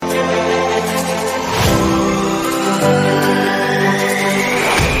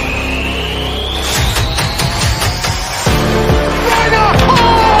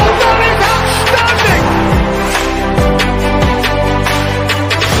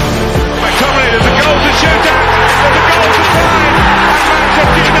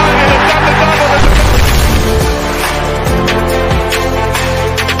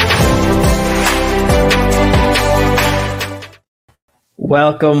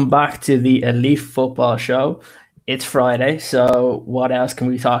Welcome back to the Elite Football Show. It's Friday, so what else can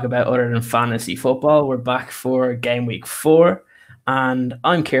we talk about other than fantasy football? We're back for game week 4, and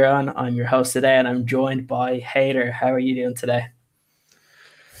I'm Kieran. I'm your host today, and I'm joined by Hader. How are you doing today?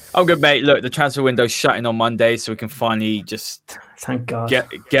 I'm good, mate. Look, the transfer window's shutting on Monday, so we can finally just thank God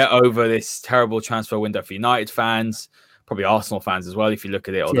get over this terrible transfer window for United fans, probably Arsenal fans as well. If you look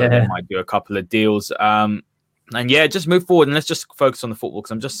at it, although they might do a couple of deals. And yeah, just move forward and let's just focus on the football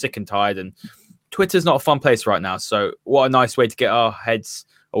because I'm just sick and tired. And Twitter's not a fun place right now. So what a nice way to get our heads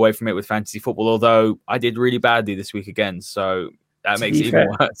away from it with fantasy football. Although I did really badly this week again, so that makes it even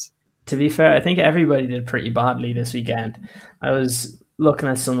worse. To be fair, I think everybody did pretty badly this weekend. I was looking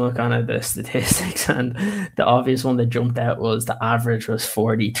at some of kind of the statistics, and the obvious one that jumped out was the average was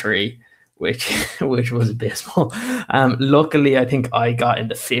 43, which was abysmal. Luckily, I think I got in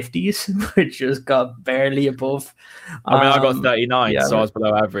the 50s, which just got barely above. I got 39, so I was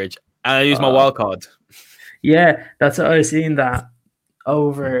below average. And I used my wild card. Yeah, that's what I was seeing, that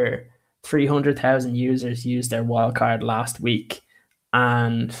over 300,000 users used their wild card last week.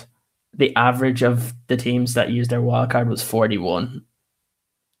 And the average of the teams that used their wild card was 41.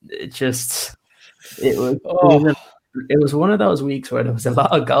 It was one of those weeks where there was a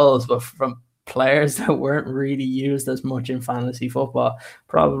lot of goals, but from players that weren't really used as much in fantasy football,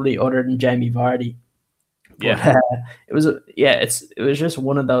 probably other than Jamie Vardy. Yeah, it was just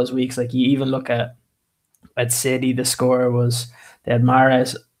one of those weeks. Like, you even look at City, the score was they had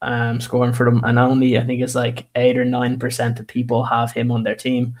Mahrez scoring for them, and only I think it's like 8 or 9% of people have him on their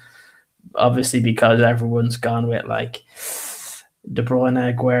team. Obviously, because everyone's gone with like De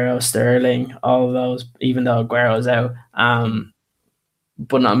Bruyne, Aguero, Sterling, all of those, even though Aguero's out.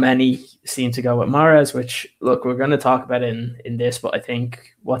 But not many seem to go with Mahrez, which, look, we're going to talk about in this, but I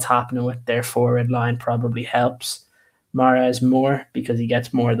think what's happening with their forward line probably helps Mahrez more because he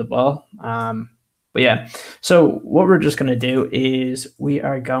gets more of the ball. But yeah, so what we're just going to do is we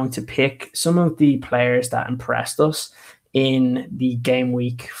are going to pick some of the players that impressed us in the game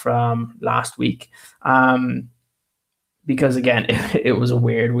week from last week. Because again, it was a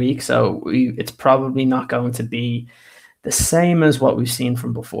weird week, so it's probably not going to be the same as what we've seen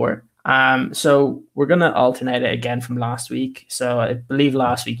from before. So we're going to alternate it again from last week. So I believe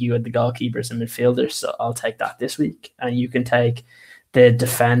last week you had the goalkeepers and midfielders, so I'll take that this week, and you can take the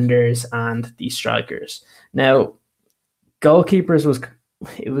defenders and the strikers. Now, goalkeepers was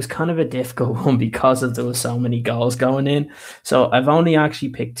kind of a difficult one because there was so many goals going in. So I've only actually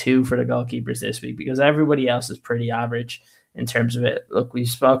picked 2 for the goalkeepers this week because everybody else is pretty average in terms of it. Look, we've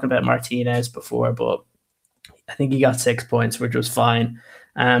spoken about Martinez before, but I think he got 6 points, which was fine.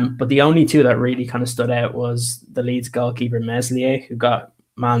 But the only 2 that really kind of stood out was the Leeds goalkeeper Meslier, who got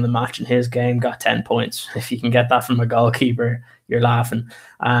man of the match in his game, got 10 points. If you can get that from a goalkeeper, you're laughing.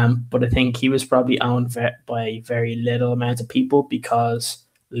 But I think he was probably owned by very little amount of people because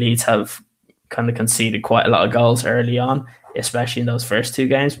Leeds have kind of conceded quite a lot of goals early on, especially in those first 2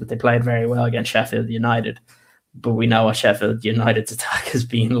 games, but they played very well against Sheffield United. But we know what Sheffield United's attack has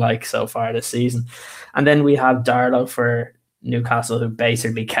been like so far this season. And then we have Darlow for Newcastle, who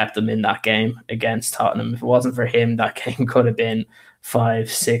basically kept them in that game against Tottenham. If it wasn't for him, that game could have been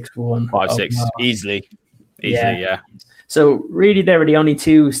 5-6-1. 5-6, easily, yeah. So really, they were the only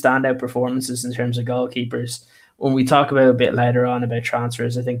 2 standout performances in terms of goalkeepers. When we talk about a bit later on about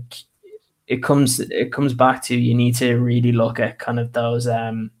transfers, I think it comes back to you need to really look at kind of those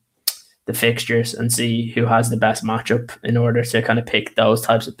the fixtures and see who has the best matchup in order to kind of pick those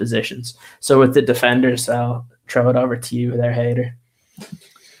types of positions. So with the defenders, I'll throw it over to you there, Hader.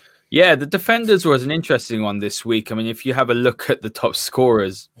 Yeah, the defenders was an interesting one this week. I mean, if you have a look at the top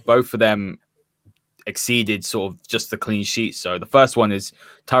scorers, both of them exceeded sort of just the clean sheet. So the first one is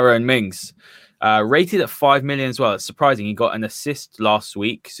Tyrone Mings, rated at 5 million as well. It's surprising. He got an assist last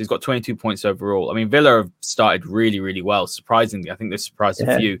week, so he's got 22 points overall. I mean, Villa have started really, really well. Surprisingly, I think they surprised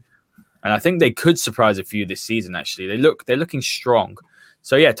a few. And I think they could surprise a few this season, actually. They're looking strong.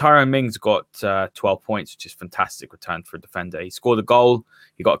 So, yeah, Tyrone Mings got 12 points, which is fantastic return for a defender. He scored a goal,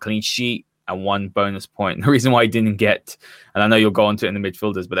 he got a clean sheet, and 1 bonus point. The reason why he didn't get, and I know you'll go on to it in the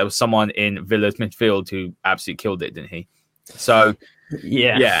midfielders, but there was someone in Villa's midfield who absolutely killed it, didn't he? So,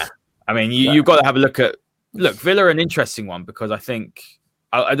 yeah. I mean, you've got to have a look, Villa are an interesting one because I think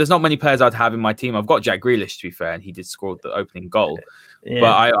there's not many players I'd have in my team. I've got Jack Grealish, to be fair, and he did score the opening goal. Yeah.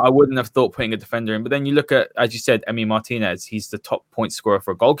 But I wouldn't have thought putting a defender in. But then you look at, as you said, Emi Martinez. He's the top point scorer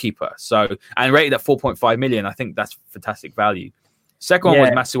for a goalkeeper. So, and rated at 4.5 million. I think that's fantastic value. Second one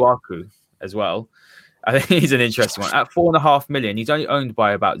was Masuaku as well. I think he's an interesting one. At 4.5 million, he's only owned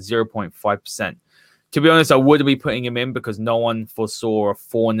by about 0.5%. To be honest, I would be putting him in because no one foresaw a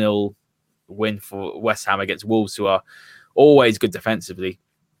 4-0 win for West Ham against Wolves, who are always good defensively.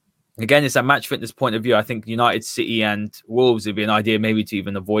 Again, it's a match fitness point of view. I think United, City, and Wolves would be an idea maybe to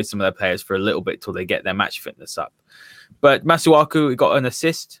even avoid some of their players for a little bit till they get their match fitness up. But Masuaku got an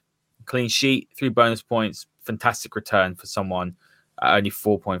assist, clean sheet, 3 bonus points, fantastic return for someone only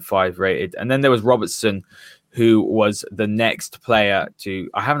 4.5 rated. And then there was Robertson, who was the next player to.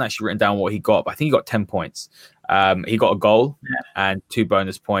 I haven't actually written down what he got, but I think he got 10 points. He got a goal and 2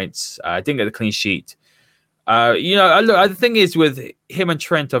 bonus points. Didn't get the clean sheet. The thing is with him and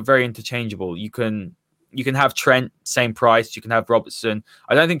Trent are very interchangeable. You can have Trent, same price. You can have Robertson.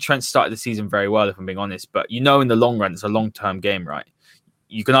 I don't think Trent started the season very well, if I'm being honest. But in the long run, it's a long-term game, right?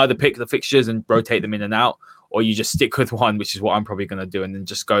 You can either pick the fixtures and rotate them in and out, or you just stick with one, which is what I'm probably going to do, and then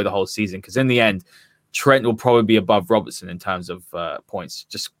just go the whole season. Because in the end, Trent will probably be above Robertson in terms of points,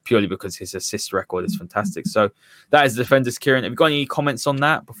 just purely because his assist record is fantastic. So that is the defenders, Kieran. Have you got any comments on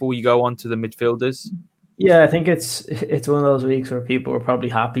that before we go on to the midfielders? Yeah, I think it's one of those weeks where people are probably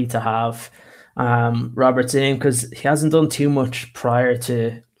happy to have Robertson in because he hasn't done too much prior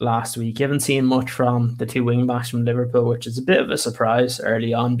to last week. You haven't seen much from the 2 wing backs from Liverpool, which is a bit of a surprise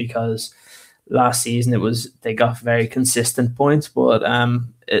early on because last season they got very consistent points, but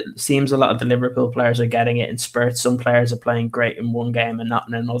it seems a lot of the Liverpool players are getting it in spurts. Some players are playing great in one game and not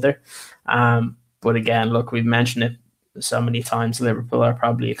in another. But again, look, we've mentioned it so many times. Liverpool are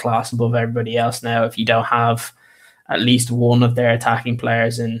probably a class above everybody else now. If you don't have at least one of their attacking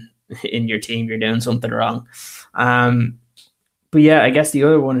players in your team, you're doing something wrong. But yeah, I guess the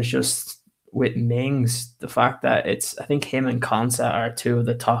other one is just with Mings, the fact that I think him and Konsa are 2 of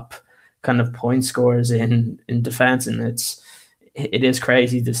the top kind of point scorers in defense, and it is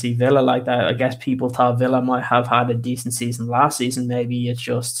crazy to see Villa like that. I guess people thought Villa might have had a decent season last season. Maybe it's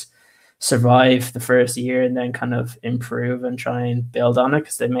just survive the first year and then kind of improve and try and build on it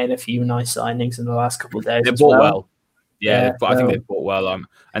because they made a few nice signings in the last couple of days. They bought well. Yeah, I think they bought well. And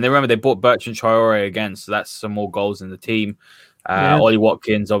they remember they bought Bertrand Traore again, so that's some more goals in the team. Ollie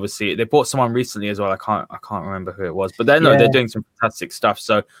Watkins, obviously, they bought someone recently as well. I can't remember who it was, but they're doing some fantastic stuff.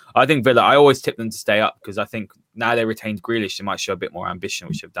 So I think Villa, I always tip them to stay up because I think now they retained Grealish, they might show a bit more ambition,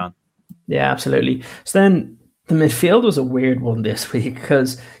 which they've done. Yeah, absolutely. So then the midfield was a weird one this week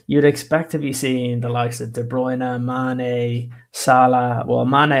because you'd expect to be seeing the likes of De Bruyne, Mane, Salah. Well,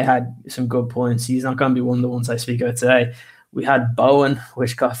 Mane had some good points. He's not going to be one of the ones I speak about today. We had Bowen,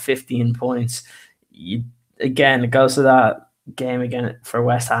 which got 15 points. Again, it goes to that game again for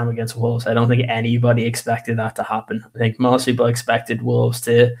West Ham against Wolves. I don't think anybody expected that to happen. I think most people expected Wolves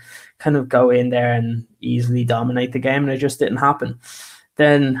to kind of go in there and easily dominate the game, and it just didn't happen.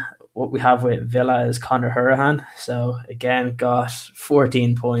 Then what we have with Villa is Conor Hourihane. So again, got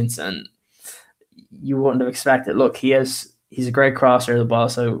 14 points, and you wouldn't have expected. Look, he's a great crosser of the ball,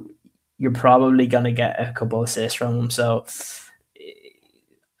 so you're probably going to get a couple assists from him. So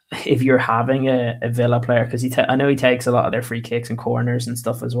if you're having a Villa player, because I know he takes a lot of their free kicks and corners and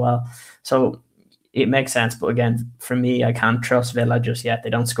stuff as well, so it makes sense. But again, for me, I can't trust Villa just yet. They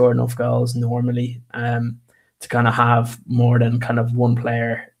don't score enough goals normally to kind of have more than kind of one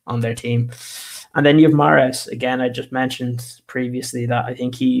player on their team. And then you have Mahrez. Again, I just mentioned previously that I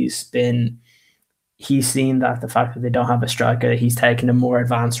think he's seen that the fact that they don't have a striker, he's taken a more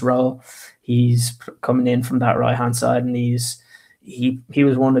advanced role. He's coming in from that right-hand side, and he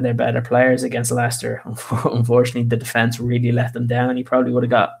was one of their better players against Leicester. Unfortunately, the defense really let them down. He probably would have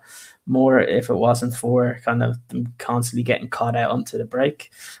got more if it wasn't for kind of them constantly getting caught out onto the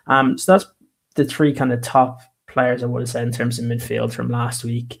break. So that's the 3 kind of top players I would have said in terms of midfield from last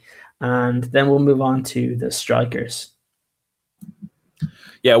week. And then we'll move on to the strikers.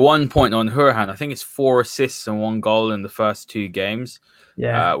 Yeah, 1 point on Hourihane. I think it's 4 assists and 1 goal in the first 2 games.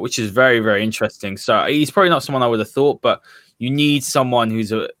 Yeah, which is very, very interesting. So he's probably not someone I would have thought, but you need someone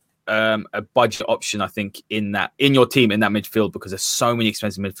who's a budget option, I think, in your team in that midfield, because there's so many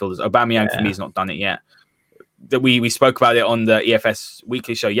expensive midfielders. Aubameyang for me has not done it yet. That we spoke about it on the EFS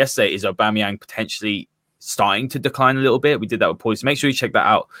weekly show yesterday. Is Aubameyang potentially starting to decline a little bit? We did that with Paulie, so make sure you check that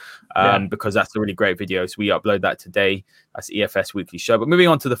out because that's a really great video. So we upload that today. That's EFS weekly show. But moving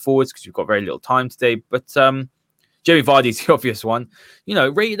on to the forwards, because we've got very little time today. But Jamie Vardy's the obvious one.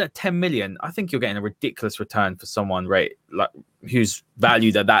 Rated at 10 million, I think you're getting a ridiculous return for someone who's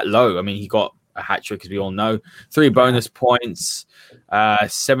valued at that low. I mean, he got a hat-trick, as we all know. 3 bonus points,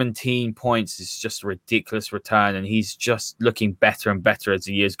 17 points is just a ridiculous return, and he's just looking better and better as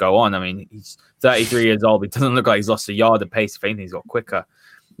the years go on. I mean, he's 33 years old. It doesn't look like he's lost a yard of pace. If anything, he's got quicker.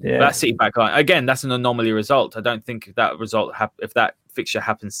 Yeah. That City back line, again, that's an anomaly result. I don't think if that fixture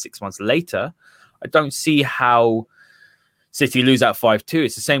happens 6 months later, I don't see how City lose that 5-2.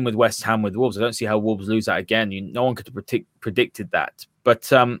 It's the same with West Ham with Wolves. I don't see how Wolves lose that again. No one could have predicted that.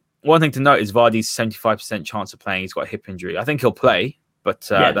 But one thing to note is Vardy's 75% chance of playing. He's got a hip injury. I think he'll play, but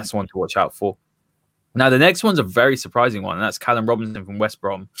that's one to watch out for. Now, the next one's a very surprising one, and that's Callum Robinson from West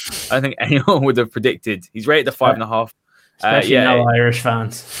Brom. I don't think anyone would have predicted. He's rated at 5.5. Especially no Irish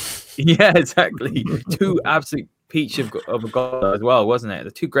fans. Yeah, exactly. Two absolute peach of a goal as well, wasn't it?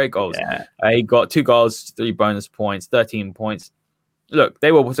 The two great goals. Yeah. He got 2 goals, 3 bonus points, 13 points. Look,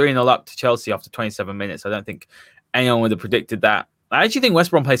 they were 3-0 up to Chelsea after 27 minutes. I don't think anyone would have predicted that. I actually think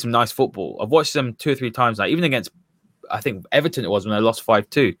West Brom play some nice football. I've watched them 2 or 3 times now, even against, I think, Everton it was when they lost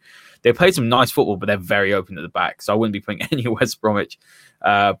 5-2. They played some nice football, but they're very open at the back. So I wouldn't be putting any West Bromwich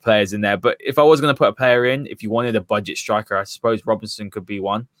players in there. But if I was going to put a player in, if you wanted a budget striker, I suppose Robinson could be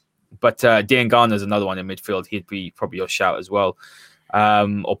one. But Diangana's another one in midfield. He'd be probably your shout as well.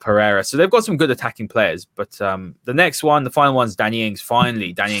 Or Pereira. So they've got some good attacking players. But the next one, the final one's Danny Ings.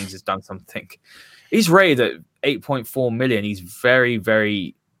 Finally, Danny Ings has done something. He's rated at 8.4 million. He's very,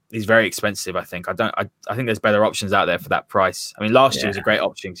 very... He's very expensive, I think. I think there's better options out there for that price. I mean, last year was a great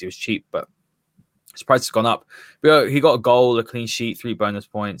option because he was cheap, but his price has gone up. But he got a goal, a clean sheet, 3 bonus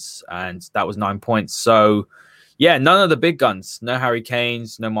points, and that was 9 points. So, yeah, none of the big guns. No Harry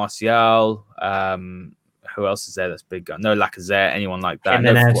Kanes, no Martial. Who else is there that's big gun? No Lacazette, anyone like that.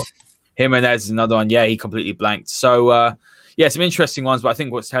 Jimenez is another one. Yeah, he completely blanked. So, some interesting ones. But I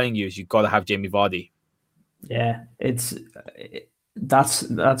think what's telling you is you've got to have Jamie Vardy. Yeah, that's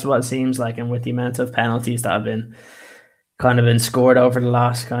what it seems like, and with the amount of penalties that have been scored over the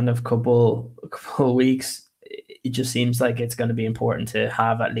last kind of couple of weeks, it just seems like it's going to be important to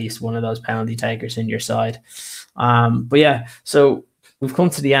have at least one of those penalty takers in your side. But yeah, so we've come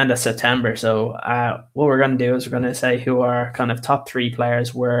to the end of September. So what we're going to do is we're going to say who our kind of top 3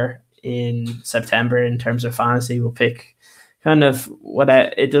 players were in September in terms of fantasy. We'll pick kind of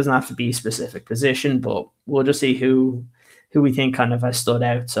it doesn't have to be a specific position, but we'll just see who we think kind of has stood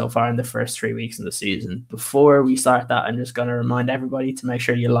out so far in the first 3 weeks of the season. Before we start that, I'm just going to remind everybody to make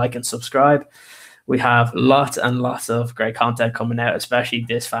sure you like and subscribe. We have lots and lots of great content coming out, especially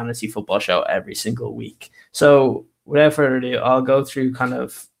this fantasy football show every single week. So without further ado, I'll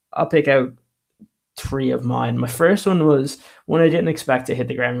pick out 3 of mine. My first one was one I didn't expect to hit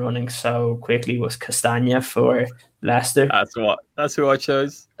the ground running so quickly was Castagna for Leicester. That's who I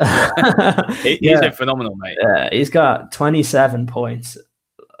chose. Yeah. He's been phenomenal, mate. He's got 27 points.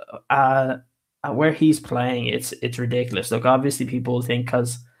 At where he's playing, it's ridiculous. Look, obviously people think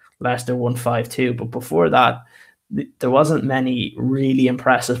because Leicester won 5-2, but before that, there wasn't many really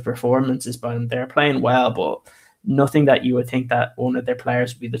impressive performances by them. They're playing well, but nothing that you would think that one of their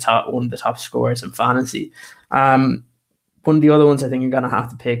players would be one of the top scorers in fantasy. One of the other ones I think you're going to have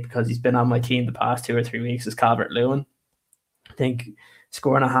to pick because he's been on my team the past 2 or 3 weeks is Calvert-Lewin. I think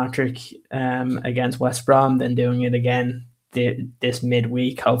scoring a hat-trick against West Brom, then doing it again this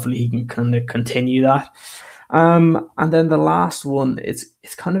midweek. Hopefully he can kind of continue that. And then the last one, it's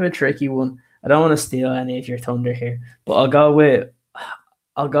kind of a tricky one. I don't want to steal any of your thunder here, but I'll go with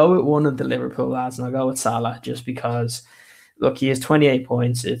one of the Liverpool lads, and I'll go with Salah just because, look, he has 28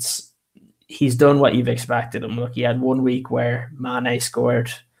 points. He's done what you've expected him. Look, he had 1 week where Mane scored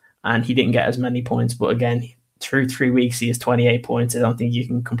and he didn't get as many points, but again, through 3 weeks, he has 28 points. I don't think you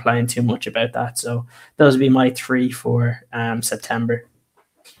can complain too much about that. So those would be my 3 for September.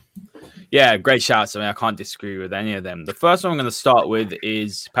 Yeah, great shouts. I mean, I can't disagree with any of them. The first one I'm going to start with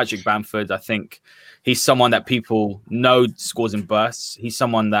is Patrick Bamford. I think he's someone that people know scores in bursts. He's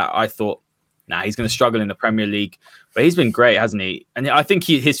someone that I thought, he's going to struggle in the Premier League. But he's been great, hasn't he? And I think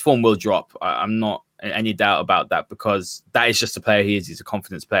his form will drop. I'm not in any doubt about that because that is just the player he is. He's a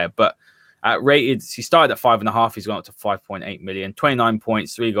confidence player. But rated, he started at 5.5. He's gone up to 5.8 million. 29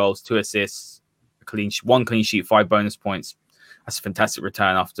 points, 3 goals, 2 assists, 1 clean sheet, 5 bonus points. That's a fantastic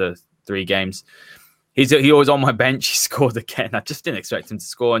return after 3 games. He was on my bench. He scored again. I just didn't expect him to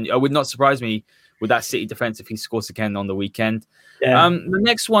score. And it would not surprise me with that City defense if he scores again on the weekend. Yeah. The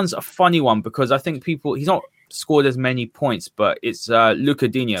next one's a funny one because I think he's not scored as many points, but it's Luca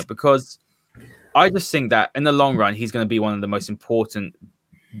Digne because I just think that in the long run, he's going to be one of the most important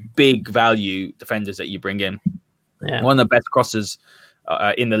big value defenders that you bring in. Yeah. One of the best crossers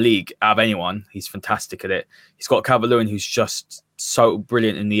in the league out of anyone. He's fantastic at it. He's got Calvert-Lewin, who's just so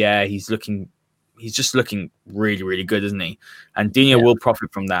brilliant in the air. He's just looking really, really good, isn't he? And Digne will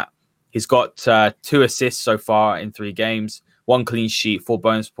profit from that. He's got 2 assists so far in 3 games, 1 clean sheet, 4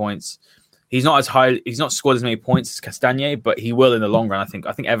 bonus points. He's not scored as many points as Castagna, but he will in the long run. I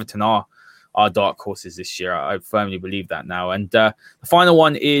think Everton are dark horses this year. I firmly believe that now. And the final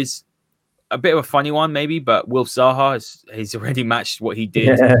one is a bit of a funny one, maybe, but Wilf Zaha he's already matched what he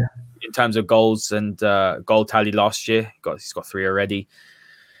did in terms of goals and goal tally last year. He's got 3 already.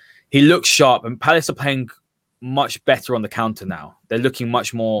 He looks sharp, and Palace are playing much better on the counter now. They're looking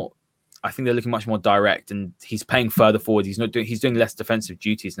much more. I think they're looking much more direct, and he's playing further forward. He's doing less defensive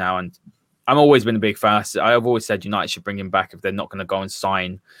duties now, and I've always been a big fan. I've always said United should bring him back if they're not going to go and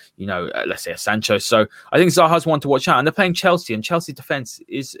sign, let's say a Sancho. So I think Zaha's one to watch out. And they're playing Chelsea, and Chelsea defense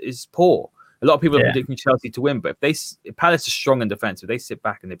is poor. A lot of people are predicting Chelsea to win, but if Palace is strong in defense, if they sit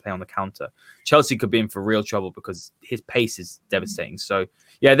back and they play on the counter, Chelsea could be in for real trouble because his pace is devastating. So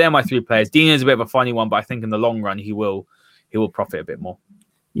yeah, they're my 3 players. Dino is a bit of a funny one, but I think in the long run he will profit a bit more.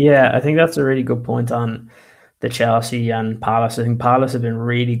 Yeah, I think that's a really good point on the Chelsea and Palace. I think Palace have been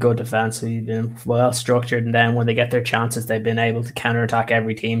really good defensively, been well structured, and then when they get their chances, they've been able to counterattack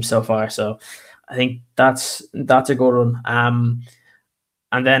every team so far. So I think that's a good one.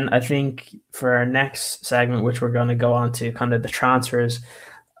 And then I think for our next segment, which we're going to go on to kind of the transfers,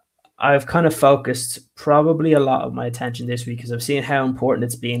 I've kind of focused probably a lot of my attention this week because I've seen how important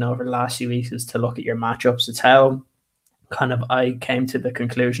it's been over the last few weeks is to look at your matchups. It's how kind of I came to the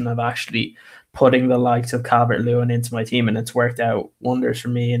conclusion of actually putting the likes of Calvert-Lewin into my team, and it's worked out wonders for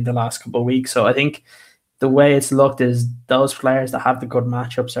me in the last couple of weeks. So I think the way it's looked is those players that have the good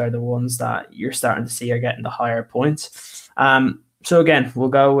matchups are the ones that you're starting to see are getting the higher points. So again,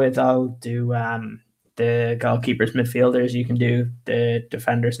 I'll do the goalkeepers, midfielders. You can do the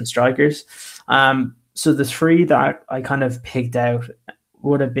defenders and strikers. So the 3 that I kind of picked out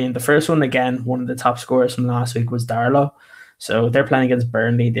would have been the first one. Again, one of the top scorers from last week was Darlow. So they're playing against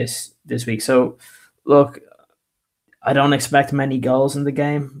Burnley this week. So look, I don't expect many goals in the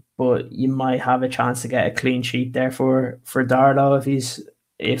game, but you might have a chance to get a clean sheet there for Darlow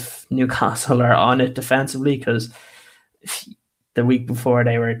if Newcastle are on it defensively, because the week before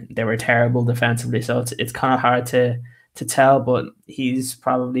they were terrible defensively. So it's kind of hard to tell, but he's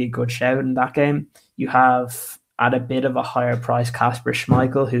probably a good shout in that game. You have at a bit of a higher price Kasper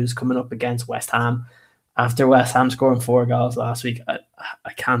Schmeichel, who's coming up against West Ham. After West Ham scoring 4 goals last week,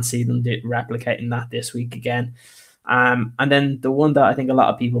 I can't see them replicating that this week again. And then the one that I think a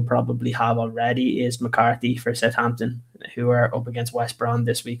lot of people probably have already is McCarthy for Southampton, who are up against West Brom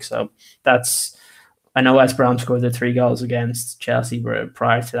this week. So I know West Brom scored the 3 goals against Chelsea, but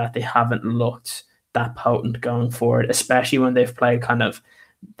prior to that, they haven't looked that potent going forward, especially when they've played kind of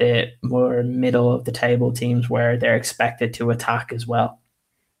the more middle of the table teams where they're expected to attack as well.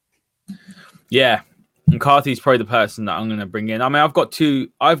 Yeah, McCarthy's probably the person that I'm going to bring in. I mean, I've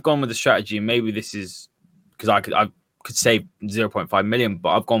gone with the strategy, and maybe this is because I could save 0.5 million, but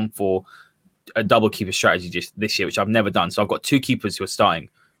I've gone for a double keeper strategy just this year, which I've never done. So I've got 2 keepers who are starting,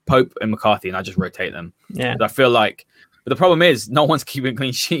 Pope and McCarthy, and I just rotate them. Yeah, I feel like, but the problem is no one's keeping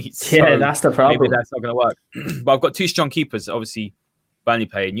clean sheets. Yeah, so that's the problem. Maybe that's not going to work. But I've got 2 strong keepers. Obviously, Burnley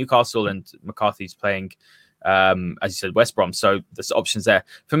play Newcastle, and McCarthy's playing, as you said, West Brom. So there's options there.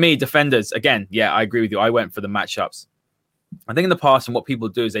 For me, defenders, again, yeah, I agree with you. I went for the matchups. I think in the past, and what people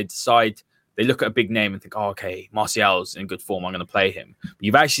do is they look at a big name and think, oh, okay, Martial's in good form, I'm going to play him.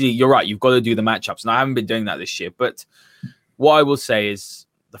 But you're right, you've got to do the matchups. And I haven't been doing that this year. But what I will say is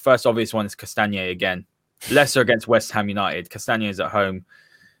the first obvious one is Castagne again. Leicester against West Ham United. Castagne is at home.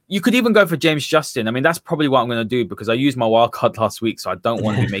 You could even go for James Justin. I mean, that's probably what I'm going to do because I used my wild card last week, so I don't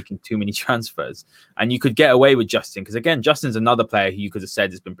want to be making too many transfers. And you could get away with Justin because, again, Justin's another player who you could have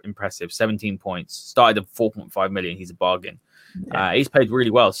said has been impressive. 17 points, started at 4.5 million. He's a bargain. Yeah. He's played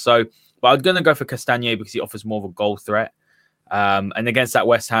really well. So, but I'm going to go for Castagne because he offers more of a goal threat. And against that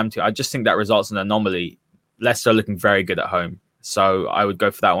West Ham team, I just think that results in an anomaly. Leicester are looking very good at home. So I would go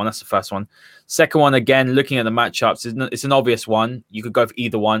for that one. That's the first one. Second one, again, looking at the matchups, it's an obvious one. You could go for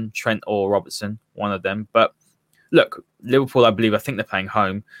either one, Trent or Robertson, one of them. But look, Liverpool, I think they're playing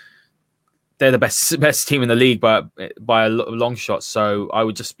home. They're the best team in the league by a long shot. So I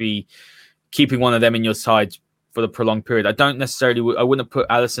would just be keeping one of them in your side for the prolonged period. I wouldn't put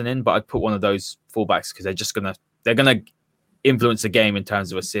Alisson in, but I'd put one of those fullbacks because they're gonna influence the game in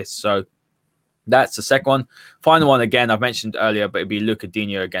terms of assists. So that's the second one. Final one, again, I've mentioned earlier, but it'd be Luca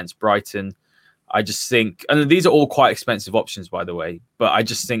Digne against Brighton. I just think, and these are all quite expensive options, by the way, but I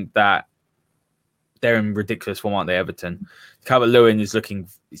just think that they're in ridiculous form, aren't they, Everton? Calvert-Lewin is looking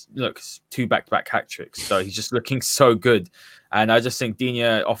 2 back-to-back hat-tricks, so he's just looking so good. And I just think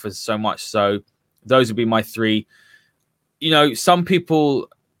Digne offers so much. So those would be my 3. Some people,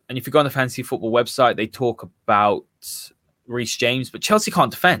 and if you go on the Fantasy Football website, they talk about Reece James, but Chelsea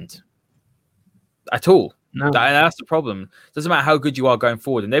can't defend at all. No. That's the problem. Doesn't matter how good you are going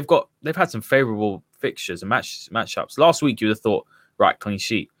forward, and they've had some favourable fixtures and matchups. Last week you would have thought, right, clean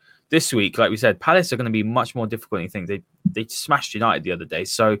sheet. this week, like we said, Palace are going to be much more difficult than you think. They smashed United the other day.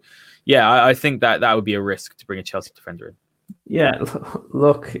 So, yeah, I think that would be a risk to bring a Chelsea defender in. Yeah,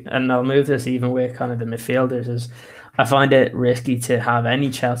 look, and I'll move this even with kind of the midfielders. Is I find it risky to have any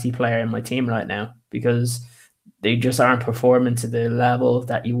Chelsea player in my team right now because they just aren't performing to the level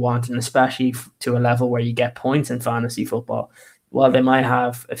that you want, and especially to a level where you get points in fantasy football. While they might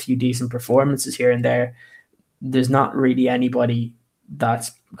have a few decent performances here and there, there's not really anybody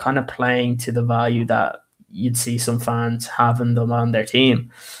that's kind of playing to the value that you'd see some fans having them on their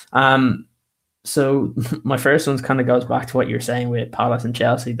team. So my first one kind of goes back to what you're saying with Palace and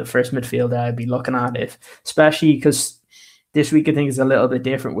Chelsea. The first midfielder I'd be looking at, if especially because this week I think is a little bit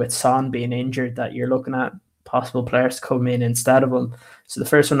different with Son being injured, that you're looking at possible players to come in instead of him. So the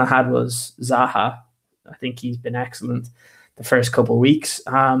first one I had was Zaha. I think he's been excellent the first couple of weeks.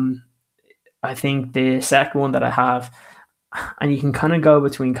 I think the second one that I have, and you can kind of go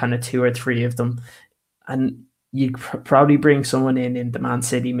between kind of two or three of them, and you probably bring someone in the Man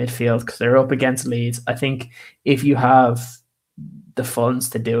City midfield because they're up against Leeds. I think if you have the funds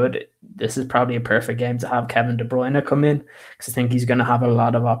to do it, this is probably a perfect game to have Kevin De Bruyne come in because I think he's going to have a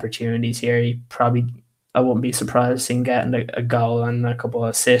lot of opportunities here. I wouldn't be surprised seeing getting a goal and a couple of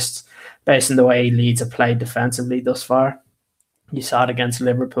assists based on the way Leeds have played defensively thus far. You saw it against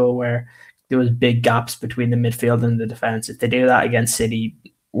Liverpool where there was big gaps between the midfield and the defense. If they do that against City,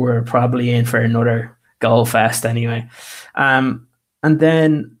 we're probably in for another goal fest anyway. And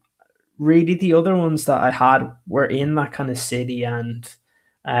then really the other ones that I had were in that kind of City and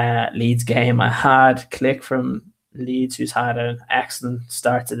Leeds game. I had Click from Leeds, who's had an excellent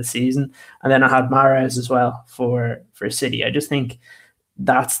start to the season, and then I had Mahrez as well for City. I just think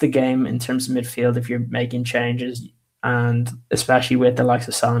that's the game in terms of midfield. If you're making changes, and especially with the likes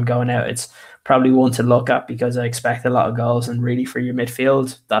of Son going out, it's probably one to look at because I expect a lot of goals. And really for your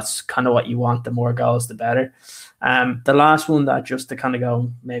midfield, that's kind of what you want. The more goals, the better. The last one that just to kind of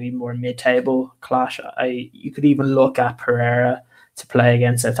go maybe more mid-table clash, you could even look at Pereira to play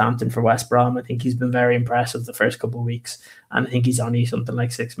against Southampton for West Brom. I think he's been very impressive the first couple of weeks, and I think he's only something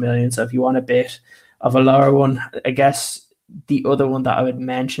like 6 million. So if you want a bit of a lower one, I guess the other one that I would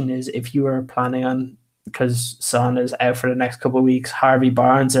mention is if you were planning on, because Son is out for the next couple of weeks, Harvey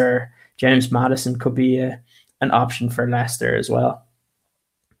Barnes or James Maddison could be an option for Leicester as well.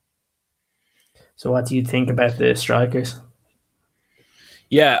 So what do you think about the strikers?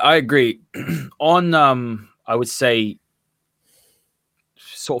 Yeah, I agree. I would say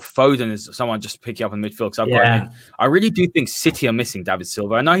sort of Foden is someone just picking up in midfield because I've got him in. I really do think City are missing David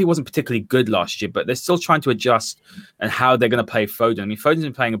Silva. I know he wasn't particularly good last year, but they're still trying to adjust and how they're going to play Foden. I mean, Foden's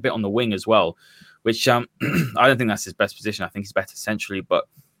been playing a bit on the wing as well, which I don't think that's his best position. I think he's better centrally, but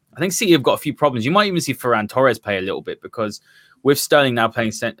I think City have got a few problems. You might even see Ferran Torres play a little bit because with Sterling now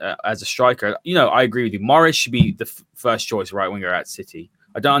playing as a striker, I agree with you. Morris should be the first choice right winger at City.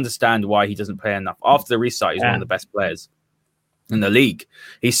 I don't understand why he doesn't play enough. After the restart, he's one of the best players in the league.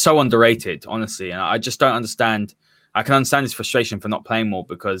 He's so underrated, honestly. And I just don't understand. I can understand his frustration for not playing more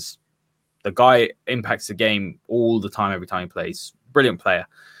because the guy impacts the game all the time, every time he plays. Brilliant player.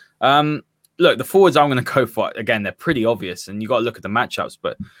 Look, the forwards I'm going to go for, again, they're pretty obvious, and you got to look at the matchups,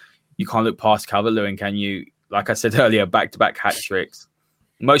 but you can't look past Calvert-Lewin, can you? Like I said earlier, back-to-back hat tricks.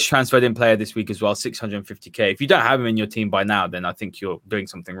 Most transferred in player this week as well, 650K. If you don't have him in your team by now, then I think you're doing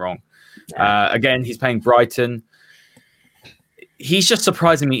something wrong. Again, he's playing Brighton. He's just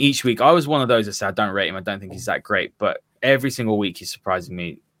surprising me each week. I was one of those that said, I don't rate him. I don't think he's that great. But every single week, he's surprising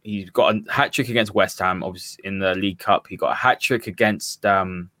me. He's got a hat trick against West Ham, obviously in the League Cup. He got a hat trick against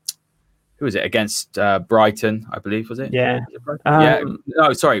who was it? Against Brighton, I believe, was it? Yeah.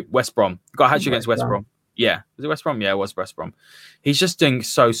 No, sorry, West Brom. Got a hat trick against West Brom. Yeah. Was it West Brom? Yeah, it was West Brom. He's just doing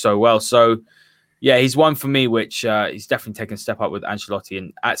so well. So, yeah, he's one for me, which he's definitely taken a step up with Ancelotti.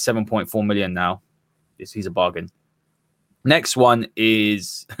 And at 7.4 million now, he's a bargain. Next one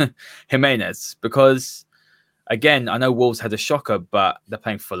is Jimenez, because, again, I know Wolves had a shocker, but they're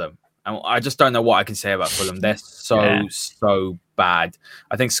playing Fulham. And I just don't know what I can say about Fulham. They're so bad.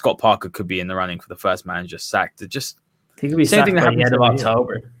 I think Scott Parker could be in the running for the first manager sacked. Just he could be sacked by the end of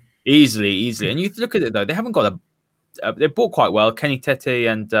October. Easily. And you look at it, though. They haven't got they bought quite well. Kenny Tete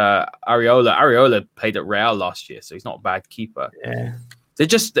and Areola. Areola played at Real last year, so he's not a bad keeper. Yeah.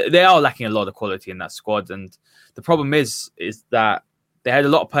 They are lacking a lot of quality in that squad. And the problem is that they had a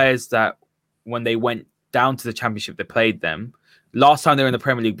lot of players that when they went down to the Championship, they played them. Last time they were in the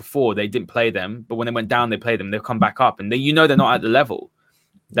Premier League before, they didn't play them. But when they went down, they played them. They'll come back up. And they're not at the level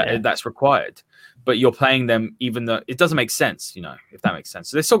that's required. But you're playing them even though it doesn't make sense, if that makes sense.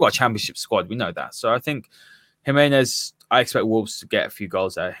 So they've still got a Championship squad. We know that. So I think Jimenez, I expect Wolves to get a few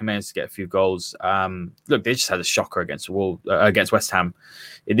goals there. Jimenez to get a few goals. Look, they just had a shocker against against West Ham.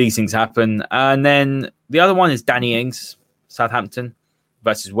 These things happen. And then the other one is Danny Ings, Southampton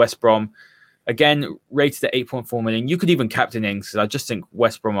versus West Brom. Again, rated at 8.4 million. You could even captain Ings because I just think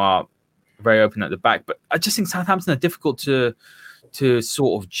West Brom are very open at the back. But I just think Southampton are difficult to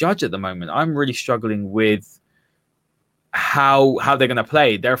sort of judge at the moment. I'm really struggling with how they're going to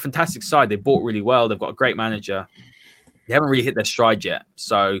play. They're a fantastic side. They bought really well. They've got a great manager. They haven't really hit their stride yet.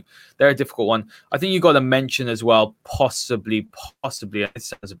 So they're a difficult one. I think you've got to mention as well, possibly, it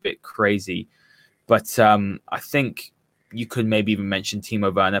sounds a bit crazy, but I think you could maybe even mention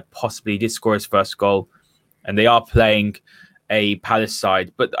Timo Werner. Possibly he did score his first goal, and they are playing a Palace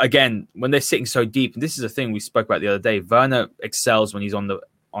side. But again, when they're sitting so deep, and this is a thing we spoke about the other day, Werner excels when he's on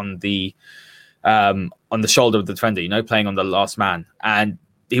the shoulder of the defender, playing on the last man, and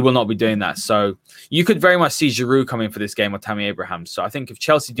he will not be doing that. So you could very much see Giroud come in for this game or Tammy Abraham. So I think if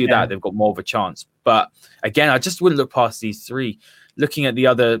Chelsea do that, they've got more of a chance. But again, I just wouldn't look past these three. Looking at the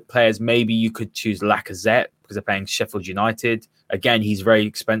other players, maybe you could choose Lacazette because they're playing Sheffield United. Again, he's very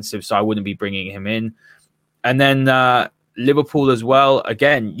expensive, so I wouldn't be bringing him in. And then Liverpool as well.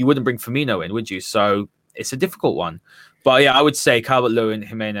 Again, you wouldn't bring Firmino in, would you? So it's a difficult one. But yeah, I would say Calvert-Lewin,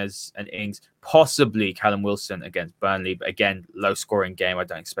 Jimenez, and Ings. Possibly Callum Wilson against Burnley. But again, low-scoring game. I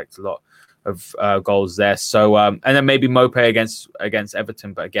don't expect a lot of goals there. So and then maybe Mope against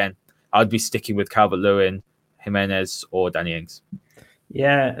Everton. But again, I'd be sticking with Calvert-Lewin, Jimenez, or Danny Ings.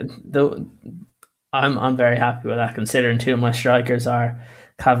 Yeah, I'm very happy with that, considering two of my strikers are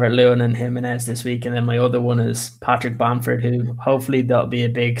Calvert-Lewin and Jimenez this week, and then my other one is Patrick Bamford, who hopefully that'll be a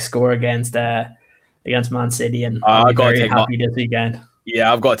big score against Man City, and I'll be very happy this weekend.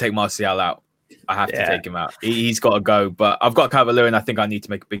 Yeah, I've got to take Martial out. I have to take him out. He's got to go. But I've got Calvert-Lewin. I think I need to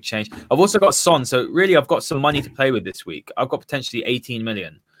make a big change. I've also got Son. So really, I've got some money to play with this week. I've got potentially 18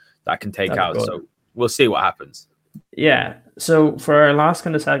 million that I can take out. Good. So we'll see what happens. Yeah. So for our last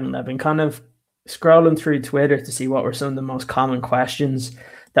kind of segment, I've been kind of scrolling through Twitter to see what were some of the most common questions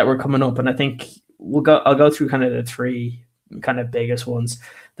that were coming up. And I think I'll go through kind of the three kind of biggest ones.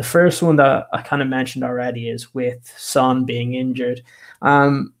 The first one that I kind of mentioned already is with Son being injured.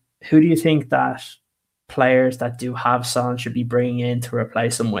 Who do you think that players that do have Son should be bringing in to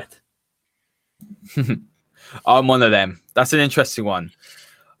replace him with? I'm one of them. That's an interesting one.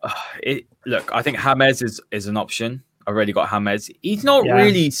 Look, I think James is an option. I've already got James. He's not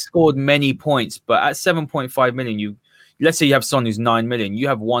really scored many points, but at 7.5 million, let's say you have Son who's 9 million, you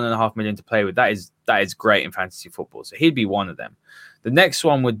have 1.5 million to play with. That is great in fantasy football. So he'd be one of them. The next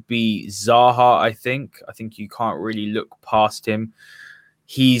one would be Zaha, I think. I think you can't really look past him.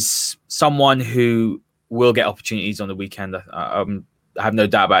 He's someone who will get opportunities on the weekend. I have no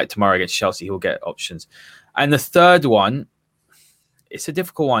doubt about it. Tomorrow against Chelsea, he'll get options. And the third one, it's a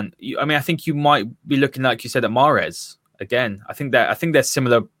difficult one. I think you might be looking, like you said, at Mahrez again. I think they're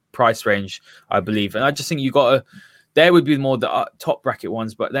similar price range, I believe. And I just think you got to. There would be more the top bracket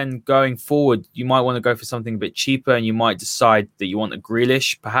ones, but then going forward, you might want to go for something a bit cheaper, and you might decide that you want a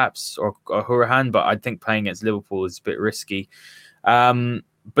Grealish, perhaps, or a Hurahan. But I think playing against Liverpool is a bit risky.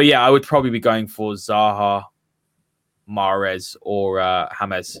 But yeah, I would probably be going for Zaha, Mahrez, or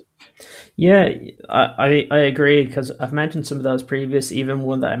James. Yeah, I agree, because I've mentioned some of those previous, even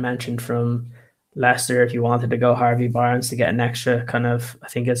one that I mentioned from Leicester. If you wanted to go Harvey Barnes to get an extra kind of, I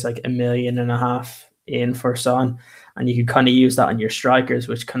think it's like 1.5 million in for Son, and you could kind of use that on your strikers,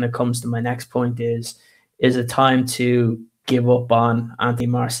 which kind of comes to my next point is it time to give up on Anthony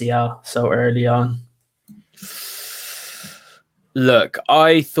Martial so early on? Look,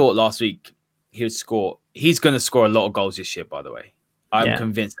 I thought last week he's going to score a lot of goals this year, by the way. I'm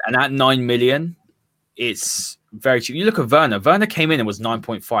convinced. And at 9 million, it's very cheap. You look at Werner. Werner came in and was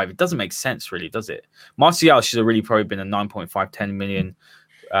 9.5. It doesn't make sense, really, does it? Martial should have really probably been a 9.5, 10 million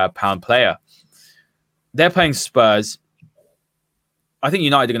pound player. They're playing Spurs. I think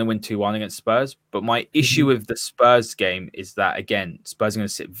United are going to win 2-1 against Spurs. But my issue with the Spurs game is that, again, Spurs are going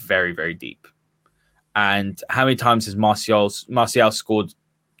to sit very, very deep. And how many times has Martial scored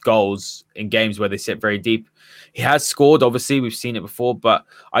goals in games where they sit very deep? He has scored, obviously. We've seen it before. But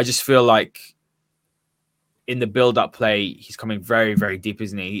I just feel like in the build-up play, he's coming very, very deep,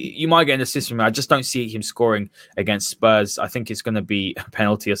 isn't he? You might get an assist from him. I just don't see him scoring against Spurs. I think it's going to be a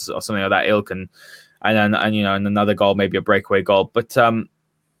penalty or something of that ilk. And another goal, maybe a breakaway goal. But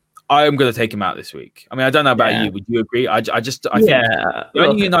I am going to take him out this week. I don't know about you. Would you agree? I think the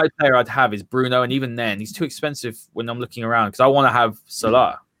only United player I'd have is Bruno, and even then, he's too expensive when I'm looking around because I want to have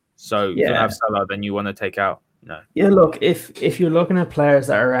Salah. So if you don't have Salah, then you want to take out No, Yeah, look, if you're looking at players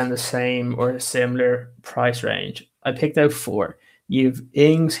that are around the same or similar price range, I picked out four. You've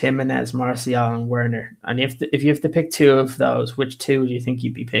Ings, Jimenez, Martial, and Werner. And if you have to pick two of those, which two do you think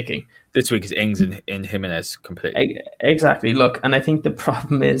you'd be picking? this week is Ings and Jimenez completely. Exactly. Look, and I think the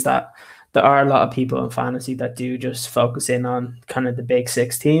problem is that there are a lot of people in fantasy that do just focus in on kind of the big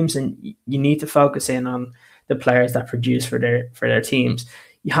six teams, and you need to focus in on the players that produce for their teams.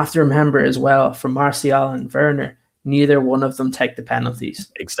 You have to remember as well, for Martial and Werner, neither one of them take the penalties,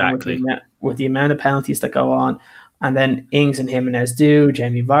 and Exactly. with the amount of penalties that go on, and then Ings and Jimenez do,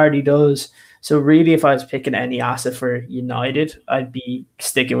 Jamie Vardy does. So really, if I was picking any asset for United, I'd be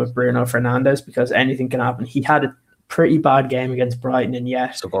sticking with Bruno Fernandes because anything can happen. He had a pretty bad game against Brighton, and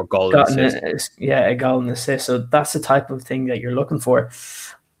yet So got a goal and gotten assist. a goal and assist. So that's the type of thing that you're looking for.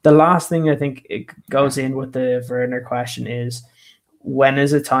 The last thing I think it goes in with the Werner question is, when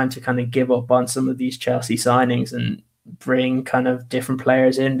is it time to kind of give up on some of these Chelsea signings and bring kind of different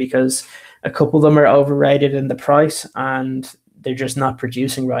players in, because a couple of them are overrated in the price and they're just not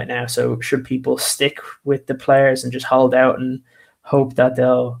producing right now. So should people stick with the players and just hold out and hope that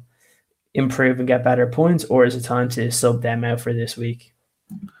they'll improve and get better points, or is it time to sub them out for this week?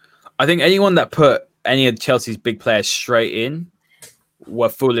 I think anyone that put any of Chelsea's big players straight in were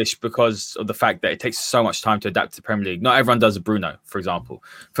foolish because of the fact that it takes so much time to adapt to the Premier League. Not everyone does a Bruno, for example.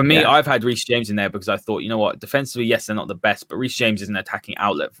 For me, I've had Reece James in there because I thought, you know what, defensively, yes, they're not the best, but Reece James is an attacking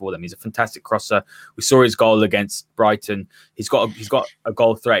outlet for them. He's a fantastic crosser. We saw his goal against Brighton. He's got a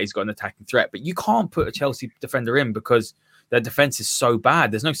goal threat. He's got an attacking threat, but you can't put a Chelsea defender in because their defense is so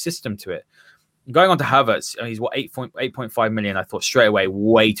bad. There's no system to it. Going on to Havertz, he's 8.5 million. I thought straight away,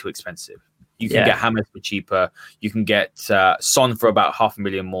 way too expensive. You can get Hammers for cheaper. You can get Son for about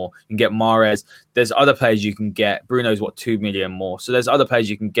 500,000 more. You can get Mahrez. There's other players you can get. Bruno's 2 million more. So there's other players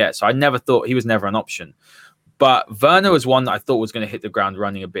you can get. So I never thought he was never an option. But Werner was one that I thought was going to hit the ground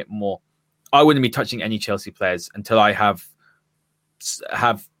running a bit more. I wouldn't be touching any Chelsea players until I have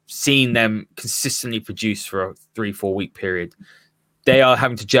seen them consistently produce for a 3-4 week period. They are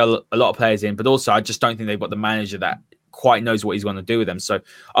having to gel a lot of players in, but also I just don't think they've got the manager that quite knows what he's going to do with them. So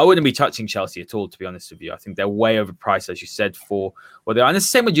I wouldn't be touching Chelsea at all, to be honest with you. I think they're way overpriced, as you said, for what they are. And it's the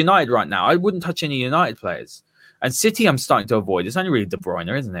same with United right now. I wouldn't touch any United players. And City, I'm starting to avoid. It's only really De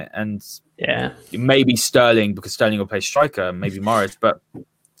Bruyne, isn't it? And maybe Sterling, because Sterling will play striker, maybe Mahrez. But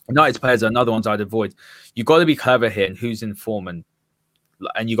United's players are another ones I'd avoid. You've got to be clever here and who's in form, and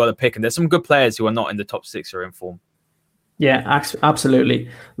you got to pick. And there's some good players who are not in the top six who are in form. Yeah, absolutely.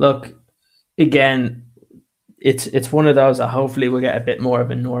 Look, again, it's one of those that hopefully we'll get a bit more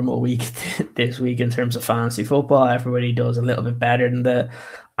of a normal week this week in terms of fantasy football. Everybody does a little bit better than the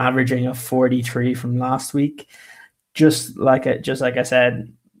averaging of 43 from last week. Just like I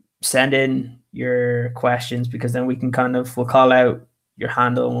said, send in your questions, because then we'll call out your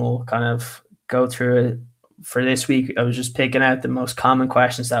handle and we'll kind of go through it. For this week, I was just picking out the most common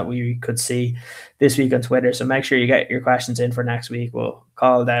questions that we could see this week on Twitter. So make sure you get your questions in for next week. We'll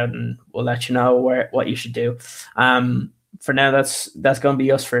call it out and we'll let you know what you should do. For now, that's going to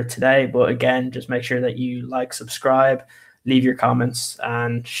be us for today. But again, just make sure that you subscribe, leave your comments,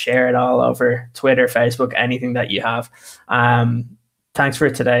 and share it all over Twitter, Facebook, anything that you have. Thanks for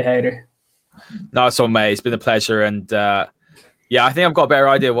today, Hader. No, it's all, mate. It's been a pleasure. And yeah, I think I've got a better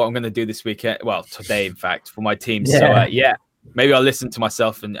idea of what I'm going to do this weekend. Well, today, in fact, for my team. Yeah. So, maybe I'll listen to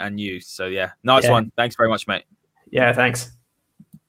myself and you. So, yeah, nice one. Thanks very much, mate. Yeah, thanks.